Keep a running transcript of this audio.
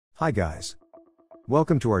Hi guys.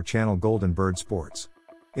 Welcome to our channel Golden Bird Sports.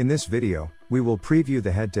 In this video, we will preview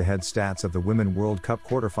the head-to-head stats of the Women World Cup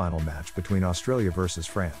quarterfinal match between Australia versus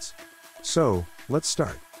France. So, let's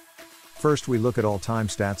start. First we look at all-time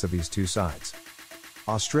stats of these two sides.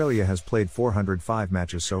 Australia has played 405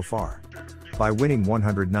 matches so far. By winning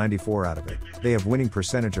 194 out of it, they have winning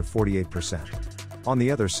percentage of 48%. On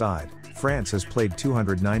the other side, France has played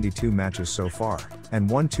 292 matches so far, and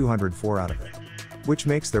won 204 out of it, which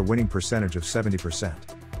makes their winning percentage of 70%.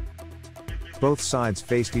 Both sides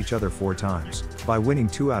faced each other 4 times. By winning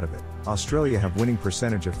 2 out of it, Australia have winning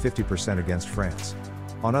percentage of 50% against France.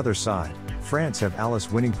 On other side, France have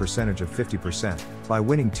Alice winning percentage of 50%, by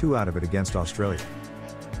winning 2 out of it against Australia.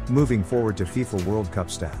 Moving forward to FIFA World Cup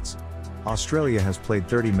stats. Australia has played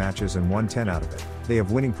 30 matches and won 10 out of it, they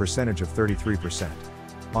have winning percentage of 33%.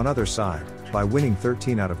 On other side, by winning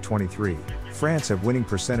 13 out of 23, France have winning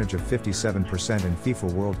percentage of 57% in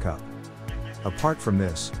FIFA World Cup. Apart from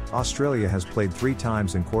this, Australia has played 3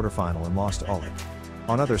 times in quarterfinal and lost all it.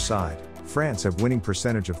 On other side, France have winning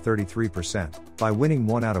percentage of 33%, by winning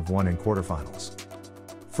 1 out of 1 in quarterfinals.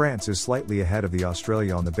 France is slightly ahead of the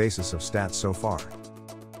Australia on the basis of stats so far.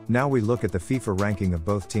 Now we look at the FIFA ranking of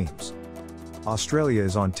both teams. Australia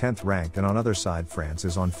is on 10th rank and on other side France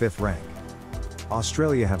is on 5th rank.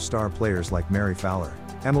 Australia have star players like Mary Fowler,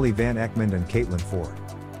 Emily Van Ekman and Caitlin Ford.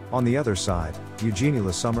 On the other side, Eugenie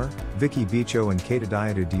Le Sommer, Vicky Bicho and Keita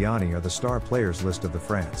Diani are the star players list of the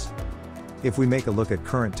France. If we make a look at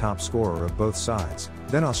current top scorer of both sides,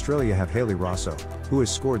 then Australia have Hayley Rosso, who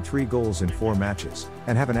has scored 3 goals in 4 matches,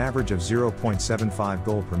 and have an average of 0.75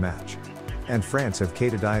 goal per match. And France have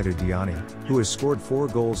Keita Diani, who has scored 4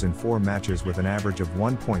 goals in 4 matches with an average of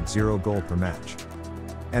 1.0 goal per match.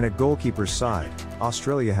 And at goalkeeper's side,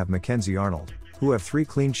 Australia have Mackenzie Arnold, who have 3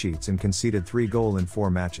 clean sheets and conceded 3 goals in 4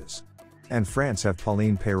 matches. And France have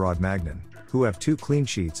Pauline Peyraud-Magnan, who have 2 clean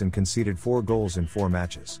sheets and conceded 4 goals in 4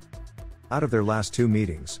 matches. Out of their last 2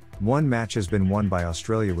 meetings, one match has been won by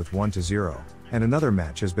Australia with 1-0, and another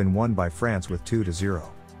match has been won by France with 2-0.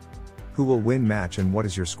 Who will win match and what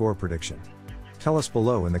is your score prediction? Tell us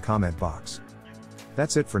below in the comment box.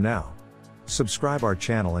 That's it for now. Subscribe our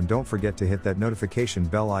channel and don't forget to hit that notification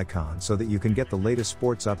bell icon so that you can get the latest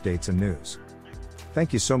sports updates and news.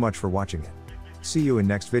 Thank you so much for watching it. See you in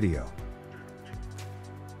next video.